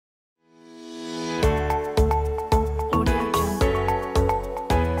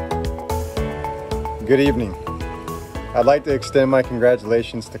Good evening. I'd like to extend my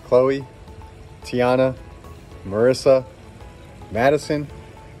congratulations to Chloe, Tiana, Marissa, Madison,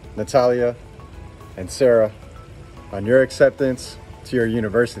 Natalia, and Sarah on your acceptance to your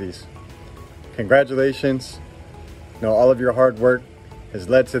universities. Congratulations. Know all of your hard work has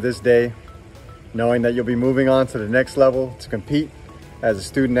led to this day, knowing that you'll be moving on to the next level to compete as a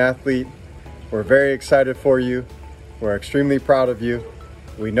student athlete. We're very excited for you. We're extremely proud of you.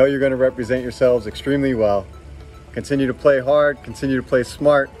 We know you're going to represent yourselves extremely well. Continue to play hard, continue to play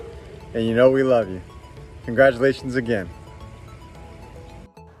smart, and you know we love you. Congratulations again.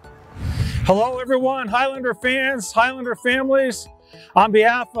 Hello everyone, Highlander fans, Highlander families. On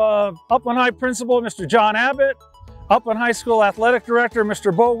behalf of Upland High Principal, Mr. John Abbott, Upland High School Athletic Director,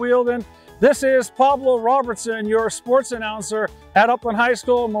 Mr. Bo Wielden, this is Pablo Robertson, your sports announcer at Upland High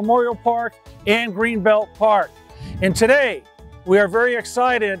School, Memorial Park, and Greenbelt Park. And today, we are very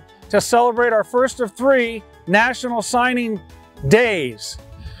excited to celebrate our first of 3 National Signing Days.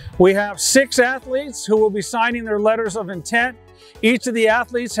 We have 6 athletes who will be signing their letters of intent. Each of the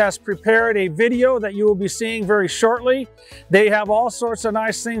athletes has prepared a video that you will be seeing very shortly. They have all sorts of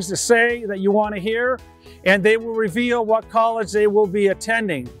nice things to say that you want to hear, and they will reveal what college they will be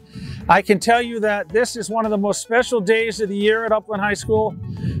attending. I can tell you that this is one of the most special days of the year at Upland High School.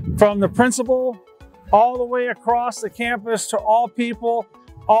 From the principal all the way across the campus to all people,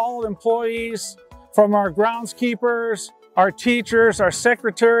 all employees, from our groundskeepers, our teachers, our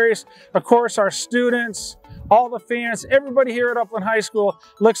secretaries, of course our students, all the fans, everybody here at Upland High School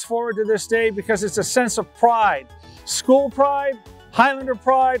looks forward to this day because it's a sense of pride. School pride, Highlander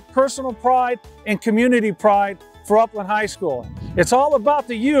pride, personal pride, and community pride for Upland High School. It's all about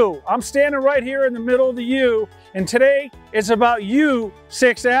the U. I'm standing right here in the middle of the U, and today it's about you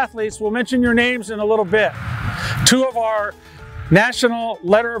 6 athletes. We'll mention your names in a little bit. 2 of our National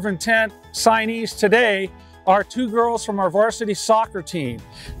Letter of Intent signees today are 2 girls from our varsity soccer team.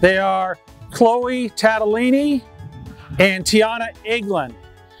 They are Chloe Tatalini and Tiana Eglin.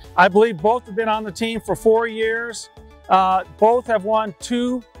 I believe both have been on the team for 4 years. Both have won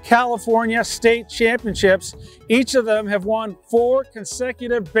 2 California state championships. Each of them have won 4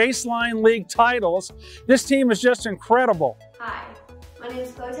 consecutive baseline league titles. This team is just incredible. Hi, my name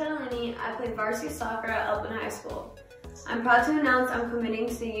is Chloe Tatalini. I play varsity soccer at Upland High School. I'm proud to announce I'm committing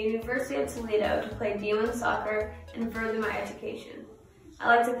to the University of Toledo to play D1 soccer and further my education. I'd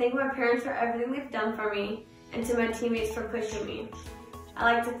like to thank my parents for everything they've done for me, and to my teammates for pushing me.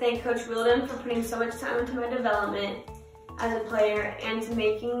 I'd like to thank Coach Wielden for putting so much time into my development as a player and to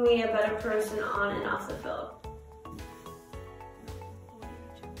making me a better person on and off the field.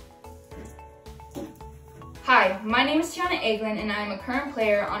 Hi, my name is Tiana Eglin and I am a current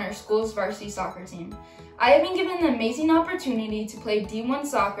player on our school's varsity soccer team. I have been given the amazing opportunity to play D1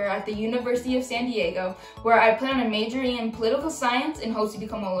 soccer at the University of San Diego, where I plan on majoring in political science and hope to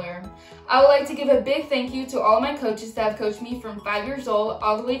become a lawyer. I would like to give a big thank you to all my coaches that have coached me from 5 years old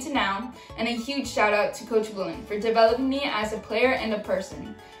all the way to now, and a huge shout out to Coach Wielden for developing me as a player and a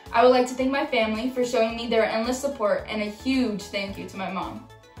person. I would like to thank my family for showing me their endless support, and a huge thank you to my mom.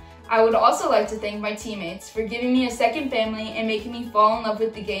 I would also like to thank my teammates for giving me a second family and making me fall in love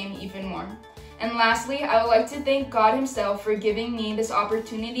with the game even more. And lastly, I would like to thank God himself for giving me this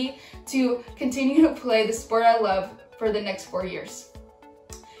opportunity to continue to play the sport I love for the next 4 years.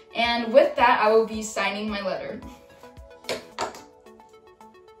 And with that, I will be signing my letter.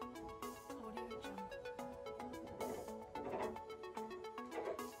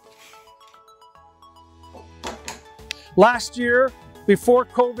 Last year, before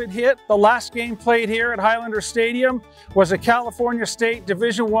COVID hit, the last game played here at Highlander Stadium was a California State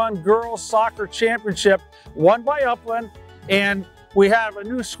Division I Girls Soccer Championship won by Upland, and we have a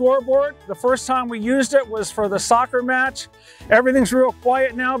new scoreboard. The first time we used it was for the soccer match. Everything's real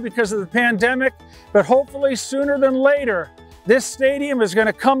quiet now because of the pandemic, but hopefully sooner than later, this stadium is going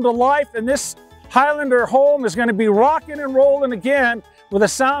to come to life and this Highlander home is going to be rocking and rolling again with the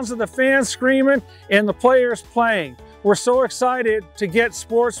sounds of the fans screaming and the players playing. We're so excited to get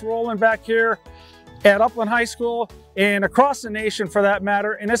sports rolling back here at Upland High School and across the nation for that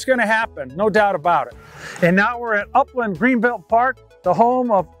matter, and it's going to happen, no doubt about it. And now we're at Upland Greenbelt Park, the home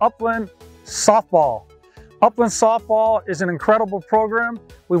of Upland Softball. Upland Softball is an incredible program.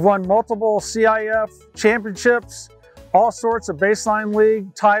 We've won multiple CIF championships, all sorts of baseline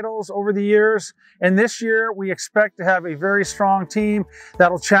league titles over the years. And this year we expect to have a very strong team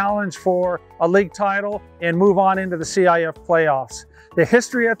that'll challenge for a league title and move on into the CIF playoffs. The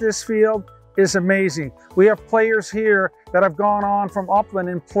history at this field is amazing. We have players here that have gone on from Upland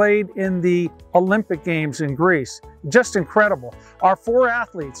and played in the Olympic Games in Greece. Just incredible. Our 4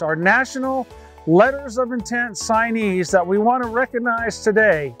 athletes, our National letters of intent signees that we want to recognize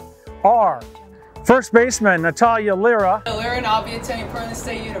today are first baseman Natalia Lira. And I'll be attending Portland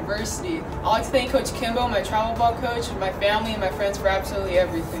State University. I'd like to thank Coach Kimbo, my travel ball coach, my family, and my friends for absolutely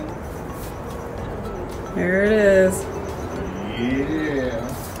everything. There it is. Yeah.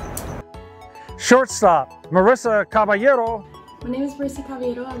 Shortstop Marissa Caballero. My name is Marissa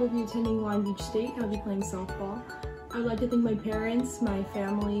Caballero. I will be attending Long Beach State. I'll be playing softball. I would like to thank my parents, my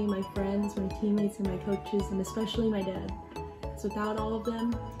family, my friends, my teammates, and my coaches, and especially my dad. So without all of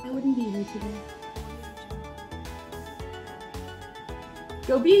them, I wouldn't be here today.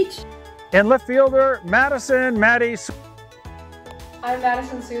 Go Beach! And left fielder Madison Maddie. I'm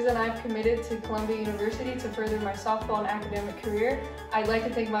Madison Souza and I've committed to Columbia University to further my softball and academic career. I'd like to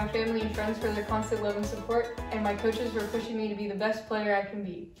thank my family and friends for their constant love and support, and my coaches for pushing me to be the best player I can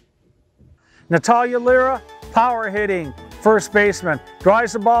be. Natalia Lira, power hitting first baseman,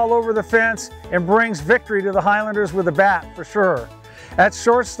 drives the ball over the fence and brings victory to the Highlanders with a bat for sure. At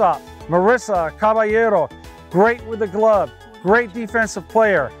shortstop, Marissa Caballero, great with the glove, great defensive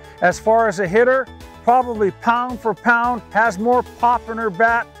player. As far as a hitter, probably pound for pound, has more pop in her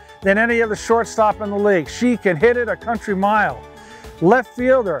bat than any other shortstop in the league. She can hit it a country mile. Left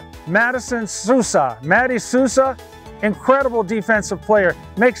fielder, Maddie Sousa, incredible defensive player.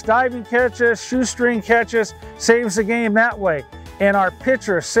 Makes diving catches, shoestring catches, saves the game that way. And our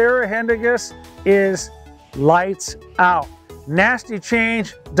pitcher, Sarah Hendigas, is lights out. Nasty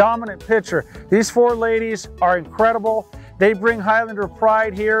change, dominant pitcher. These four ladies are incredible. They bring Highlander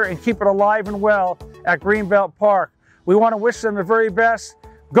pride here and keep it alive and well at Greenbelt Park. We want to wish them the very best.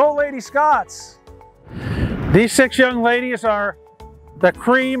 Go Lady Scots! These 6 young ladies are the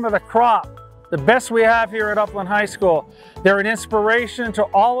cream of the crop, the best we have here at Upland High School. They're an inspiration to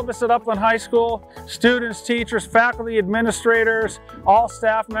all of us at Upland High School, students, teachers, faculty, administrators, all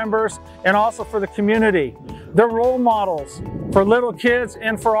staff members, and also for the community. They're role models for little kids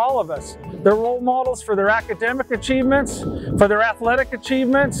and for all of us. They're role models for their academic achievements, for their athletic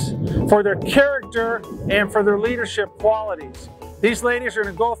achievements, for their character, and for their leadership qualities. These ladies are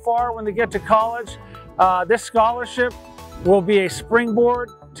going to go far when they get to college. This scholarship will be a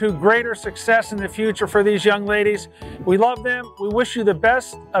springboard to greater success in the future for these young ladies. We love them. We wish you the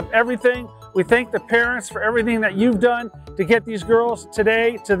best of everything. We thank the parents for everything that you've done to get these girls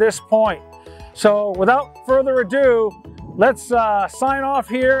today to this point. So without further ado, let's sign off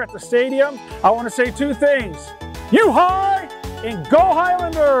here at the stadium. I want to say 2 things. You high and go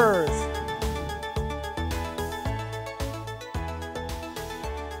Highlanders!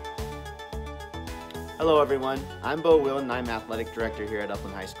 Hello everyone, I'm Bo Will and I'm Athletic Director here at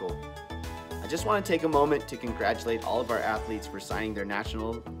Upland High School. I just want to take a moment to congratulate all of our athletes for signing their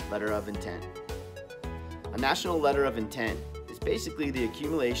National Letter of Intent. A National Letter of Intent is basically the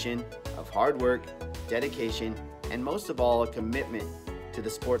accumulation of hard work, dedication, and most of all, a commitment to the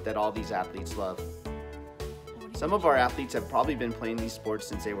sport that all these athletes love. Some of our athletes have probably been playing these sports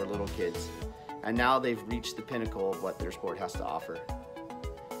since they were little kids, and now they've reached the pinnacle of what their sport has to offer.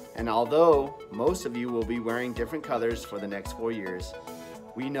 And although most of you will be wearing different colors for the next 4 years,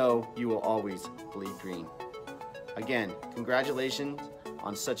 we know you will always bleed green. Again, congratulations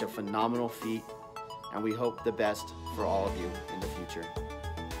on such a phenomenal feat, and we hope the best for all of you in the future.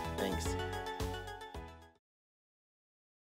 Thanks.